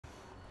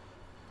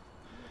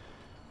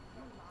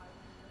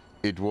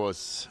It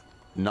was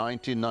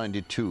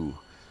 1992.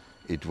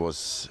 It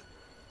was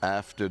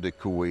after the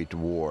Kuwait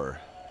War.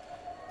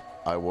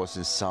 I was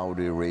in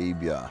Saudi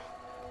Arabia.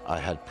 I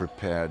had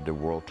prepared the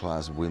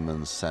world-class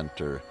women's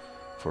center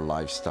for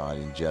lifestyle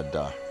in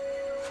Jeddah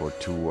for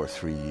 2 or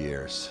 3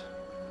 years.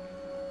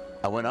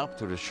 I went up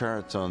to the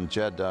Sheraton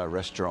Jeddah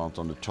restaurant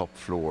on the top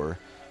floor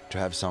to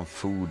have some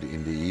food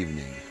in the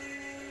evening.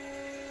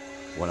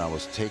 When I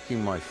was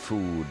taking my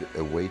food,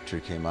 a waiter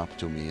came up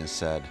to me and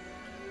said,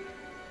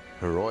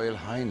 "Her Royal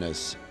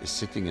Highness is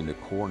sitting in the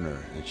corner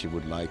and she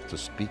would like to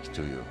speak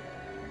to you."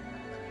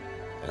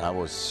 And I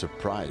was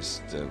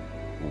surprised.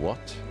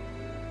 What?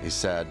 He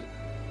said,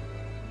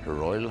 "Her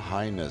Royal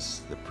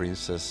Highness, the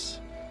Princess,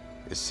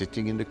 is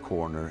sitting in the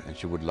corner and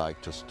she would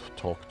like to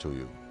talk to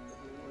you."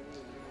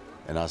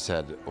 And I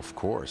said, "Of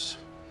course."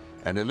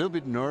 And a little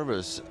bit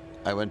nervous,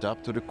 I went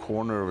up to the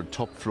corner of a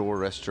top floor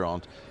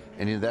restaurant,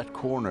 and in that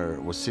corner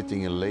was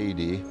sitting a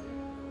lady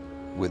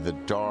with the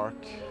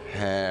dark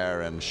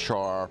hair and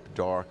sharp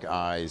dark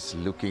eyes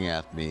looking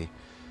at me,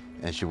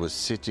 and she was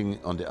sitting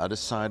on the other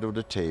side of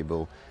the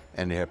table,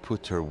 and they had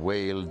put her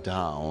veil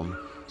down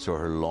so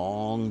her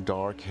long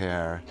dark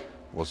hair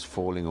was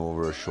falling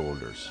over her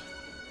shoulders.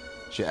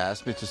 She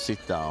asked me to sit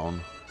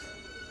down,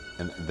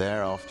 and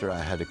thereafter I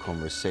had a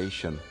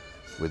conversation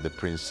with the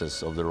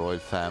princess of the royal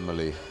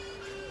family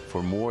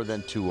for more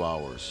than 2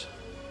 hours.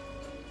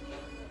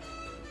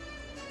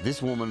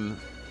 This woman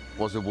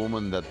was a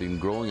woman that had been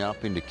growing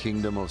up in the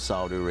Kingdom of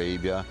Saudi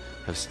Arabia,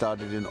 have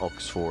studied in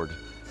Oxford,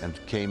 and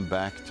came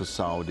back to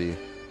Saudi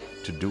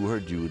to do her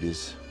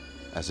duties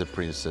as a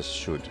princess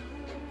should.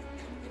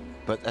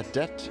 But at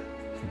that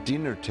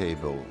dinner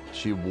table,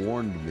 she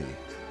warned me.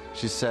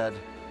 She said,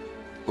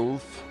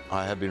 "Ulf,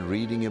 I have been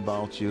reading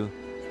about you,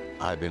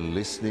 I've been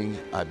listening,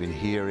 I've been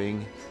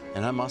hearing,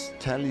 and I must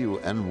tell you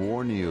and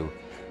warn you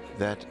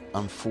that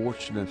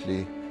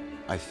unfortunately,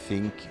 I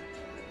think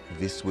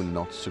this will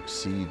not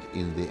succeed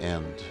in the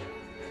end."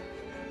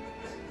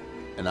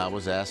 And I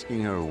was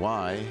asking her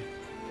why,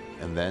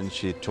 and then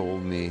she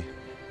told me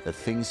that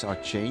things are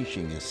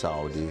changing in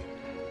Saudi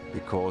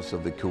because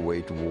of the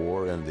Kuwait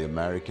War and the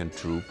American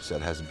troops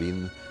that has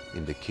been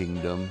in the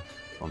kingdom,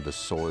 on the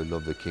soil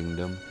of the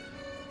kingdom,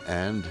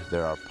 and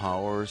there are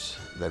powers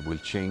that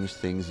will change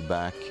things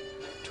back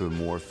to a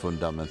more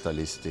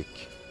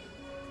fundamentalistic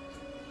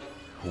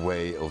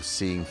way of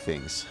seeing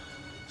things.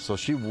 So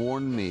she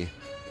warned me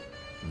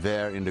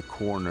there in the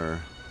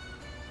corner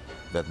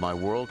that my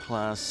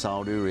world-class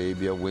Saudi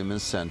Arabia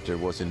Women's Center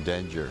was in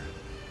danger.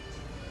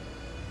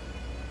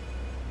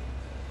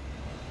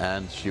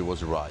 And she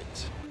was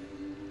right.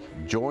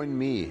 Join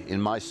me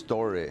in my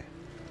story.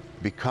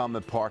 Become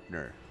a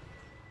partner.